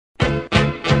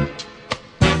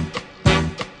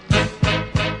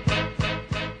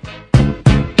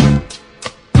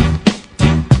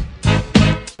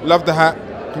love the hat.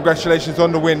 Congratulations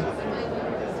on the win.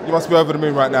 You must be over the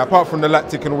moon right now, apart from the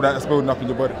lactic and all that that's building up in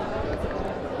your body.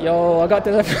 Yo, I got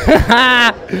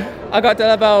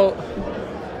to about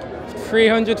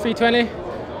 300, 320,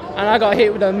 and I got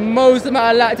hit with the most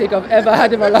amount of lactic I've ever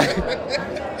had in my life.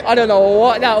 I don't know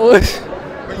what that was.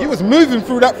 But you was moving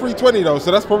through that 320 though,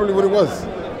 so that's probably what it was.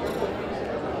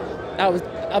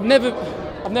 I've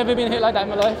never been hit like that in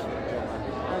my life.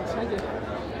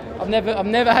 I've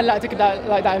never had lactic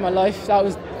like that in my life. That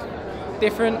was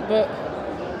different, but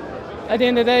at the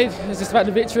end of the day, it's just about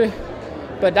the victory.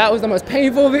 But that was the most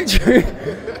painful victory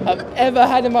I've ever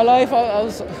had in my life.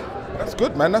 That's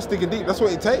good, man. That's digging deep. That's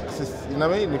what it takes. You know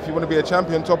what I mean? If you want to be a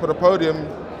champion, top of the podium,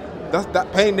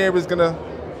 that pain there you're gonna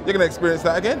experience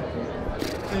that again.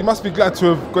 So you must be glad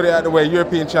to have got it out of the way.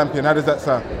 European champion. How does that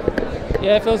sound?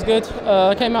 Yeah, it feels good.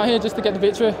 I came out here just to get the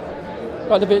victory.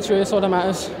 Got the victory. That's all that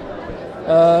matters.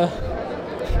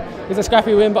 It was a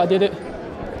scrappy win, but I did it.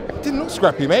 It didn't look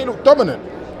scrappy, mate. It looked dominant.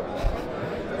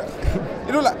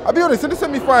 You know, like, I'll be honest, in the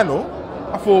semi-final,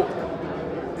 I thought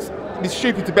it's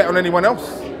stupid to bet on anyone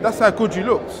else. That's how good you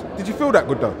looked. Did you feel that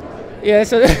good though? Yeah,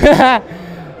 so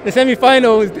the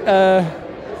semi-final,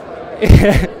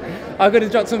 I could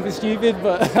have dropped something stupid,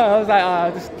 but I was like,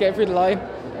 I'll just get through the line.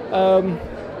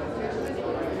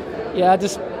 Yeah,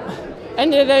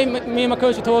 end of the day, me and my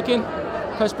coach were talking.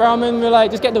 Coach Brownman, we were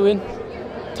like, just get the win.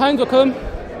 Times will come.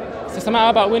 It's just a matter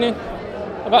about winning.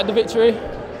 I got the victory.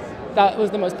 That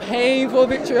was the most painful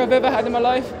victory I've ever had in my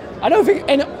life. I don't think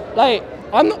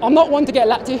I'm not one to get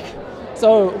lactic.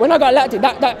 So when I got lactic,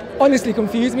 that honestly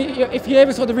confused me. If you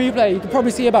ever saw the replay, you could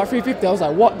probably see about 350. I was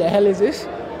like, what the hell is this?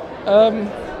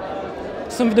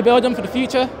 Something to build on for the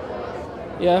future.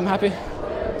 Yeah, I'm happy.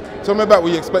 Tell me about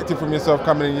what you expected from yourself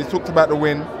coming in. You talked about the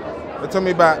win, but tell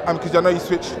me about, because I know you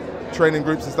switched training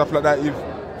groups and stuff like that.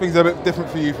 Things are a bit different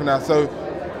for you for now. So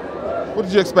what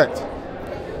did you expect?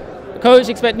 Coach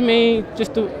expected me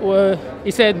just to,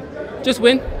 he said, just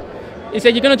win. He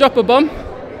said, you're going to drop a bomb.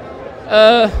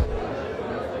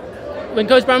 When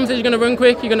Coach Brown says you're going to run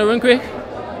quick, you're going to run quick.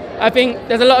 I think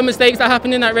there's a lot of mistakes that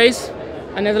happen in that race,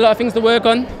 and there's a lot of things to work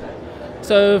on.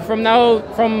 So from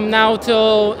now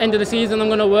till end of the season, I'm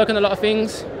going to work on a lot of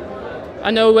things.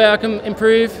 I know where I can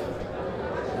improve.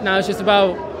 Now it's just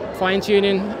about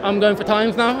fine-tuning. I'm going for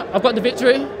times now. I've got the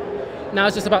victory. Now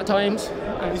it's just about times.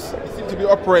 You seem to be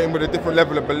operating with a different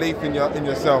level of belief in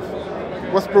yourself.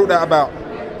 What's brought that about?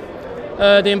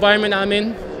 The environment that I'm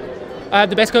in. I have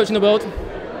the best coach in the world.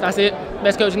 That's it.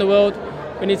 Best coach in the world.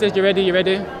 When he says you're ready, you're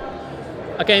ready.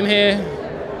 I came here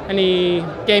and he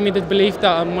gave me the belief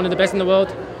that I'm one of the best in the world.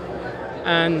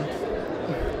 And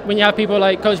when you have people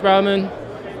like Coach Brownman,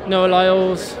 Noah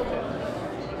Lyles,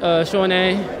 Sean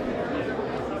A,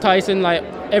 Tyson, like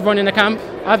everyone in the camp,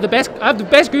 I have the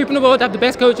best group in the world. I have the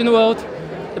best coach in the world.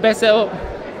 The best setup.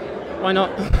 Why not?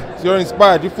 So you're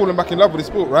inspired. You're falling back in love with the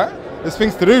sport, right? There's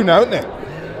things to do now, isn't there?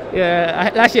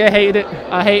 Yeah, last year I hated it.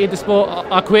 I hated the sport.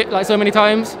 I quit like so many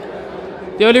times.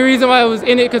 The only reason why I was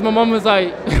in it because my mum was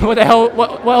like, "What the hell?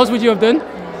 What else would you have done?"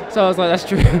 So I was like, "That's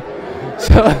true."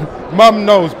 So Mum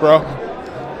knows, bro.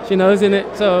 She knows,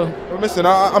 innit? So. Well, listen,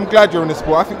 I'm glad you're in the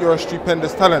sport. I think you're a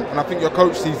stupendous talent, and I think your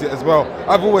coach sees it as well.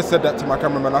 I've always said that to my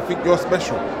cameraman. I think you're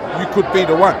special. You could be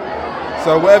the one.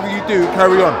 So whatever you do,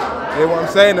 carry on. You know what I'm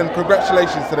saying? And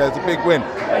congratulations today. It's a big win.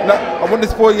 I want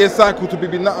this 4-year cycle to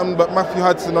be nothing but Matthew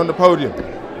Hudson on the podium.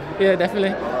 Yeah,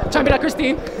 definitely. Try and be like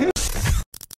Christine.